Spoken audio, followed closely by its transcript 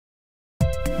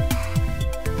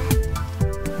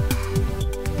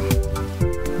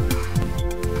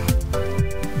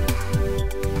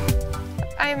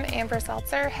I'm Amber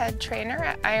Seltzer, head trainer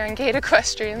at Irongate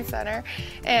Equestrian Center,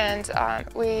 and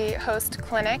we host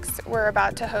clinics. We're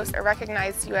about to host a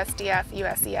recognized USDF,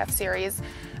 USEF series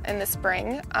in the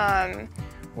spring.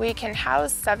 We can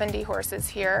house 70 horses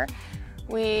here.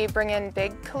 We bring in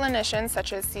big clinicians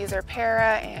such as Caesar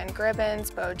Para and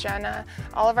Gribbons, Bo Jenna.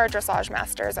 All of our dressage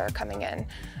masters are coming in.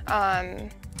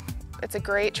 It's a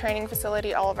great training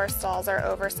facility. All of our stalls are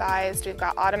oversized. We've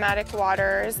got automatic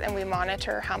waters, and we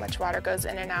monitor how much water goes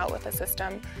in and out with a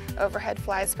system, overhead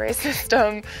fly spray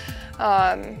system.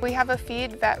 We have a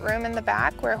feed vet room in the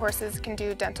back where horses can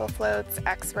do dental floats,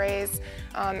 x-rays.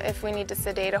 If we need to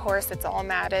sedate a horse, it's all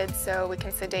matted, so we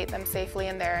can sedate them safely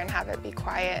in there and have it be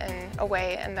quiet and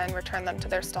away, and then return them to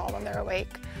their stall when they're awake.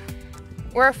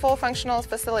 We're a full functional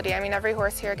facility. I mean, every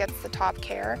horse here gets the top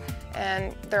care,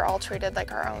 and they're all treated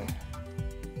like our own.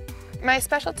 My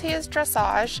specialty is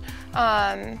dressage,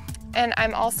 and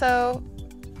I'm also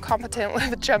competent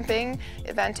with jumping,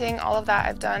 eventing, all of that.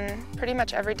 I've done pretty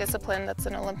much every discipline that's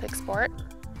an Olympic sport.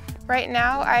 Right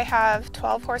now I have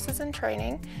 12 horses in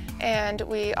training, and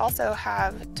we also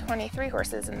have 23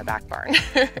 horses in the back barn.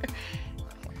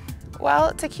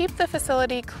 Well, to keep the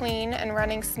facility clean and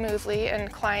running smoothly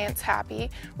and clients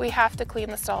happy, we have to clean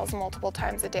the stalls multiple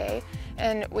times a day,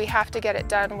 and we have to get it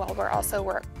done while we're also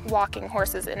walking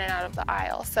horses in and out of the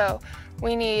aisle. So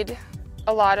we need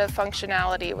a lot of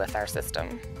functionality with our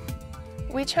system.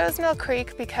 We chose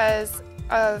Millcreek because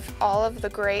of all of the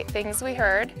great things we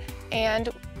heard, and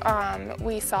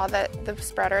we saw that the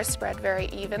spreaders spread very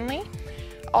evenly.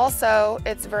 Also,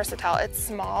 it's versatile. It's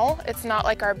small. It's not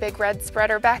like our big red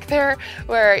spreader back there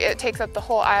where it takes up the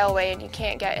whole aisleway and you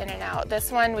can't get in and out.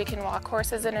 This one, we can walk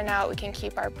horses in and out. We can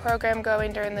keep our program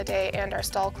going during the day, and our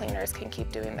stall cleaners can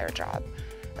keep doing their job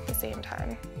at the same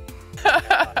time.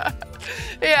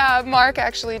 Yeah, Mark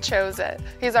actually chose it.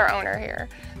 He's our owner here.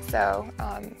 So,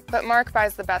 but Mark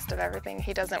buys the best of everything.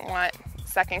 He doesn't want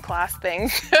second-class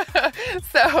things.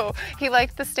 So he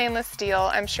liked the stainless steel.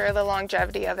 I'm sure the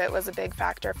longevity of it was a big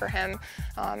factor for him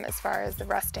as far as the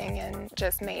rusting and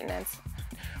just maintenance.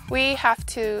 We have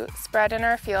to spread in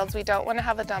our fields. We don't want to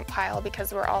have a dump pile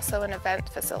because we're also an event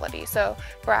facility. So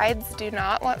brides do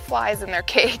not want flies in their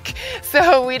cake.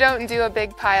 So we don't do a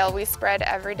big pile. We spread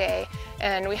every day,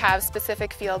 and we have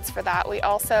specific fields for that. We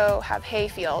also have hay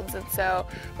fields, and so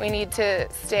we need to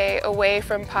stay away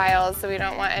from piles, so we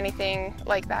don't want anything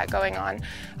like that going on.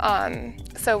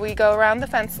 So we go around the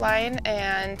fence line,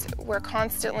 and we're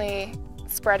constantly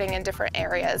spreading in different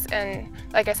areas, and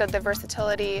like I said, the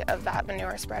versatility of that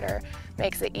manure spreader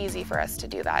makes it easy for us to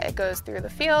do that. It goes through the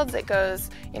fields, it goes,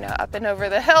 you know, up and over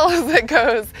the hills, it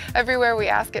goes everywhere we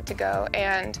ask it to go,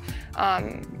 and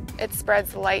it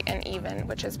spreads light and even,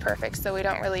 which is perfect, so we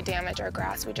don't really damage our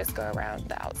grass. We just go around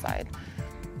the outside.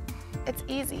 It's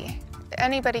easy.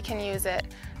 Anybody can use it.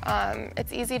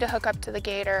 It's easy to hook up to the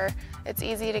gator. It's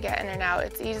easy to get in and out.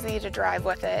 It's easy to drive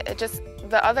with it.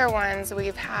 The other ones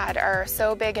we've had are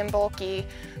so big and bulky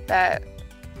that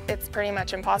it's pretty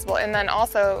much impossible. And then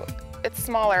also, it's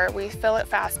smaller. We fill it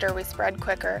faster. We spread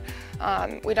quicker.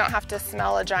 We don't have to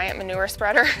smell a giant manure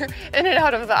spreader in and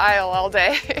out of the aisle all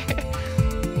day.